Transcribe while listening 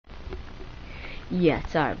Yeah,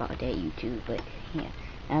 sorry about that, YouTube, but yeah.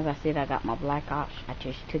 As I said, I got my Black Ops. I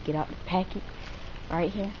just took it out the package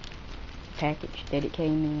right here. Package that it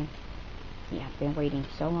came in. Yeah, I've been waiting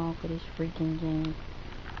so long for this freaking game.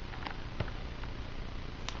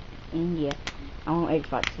 And yeah, I'm on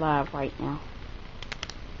Xbox Live right now.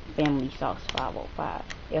 Family Sauce 505.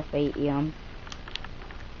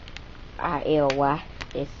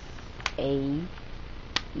 FAMILYSAUCE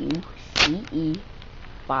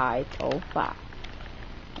 505.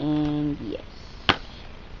 And yes,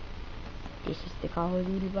 this is the Call of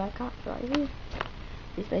Duty Black Ops right here.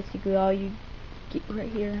 It's basically all you get right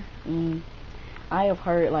here. And I have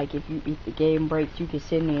heard, like, if the game breaks, you can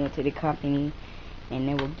send it to the company and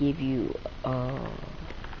they will give you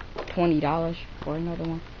 $20 for another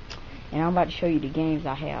one. And I'm about to show you the games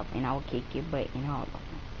I have, and I will kick your butt in all of them.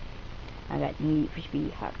 I got Need for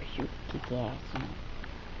Speed, Hot Pursuit, kick your ass in.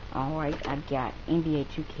 Alright, I got NBA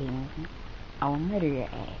 2K. I will murder your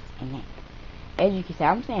ass in that. As you can see,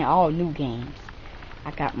 I'm saying all new games.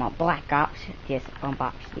 I got my Black Ops, just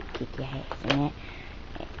unboxed it, kick your ass in that.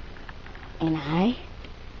 And I'm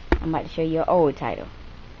about to show you an old title.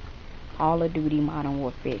 Call of Duty Modern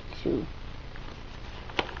Warfare 2.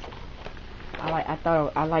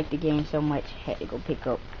 I liked the game so much, had to go pick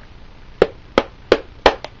up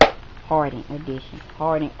Hardened Edition,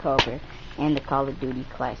 Hardened cover, and the Call of Duty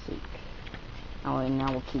Classic. And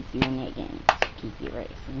I will keep you in that game. Keep you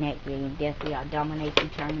ready. In that game, definitely I'll dominate you,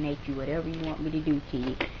 terminate you, whatever you want me to do to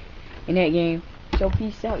you in that game. So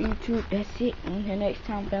peace out, YouTube. That's it. Until next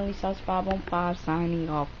time, Family Sauce 515 signing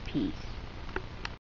off. Peace.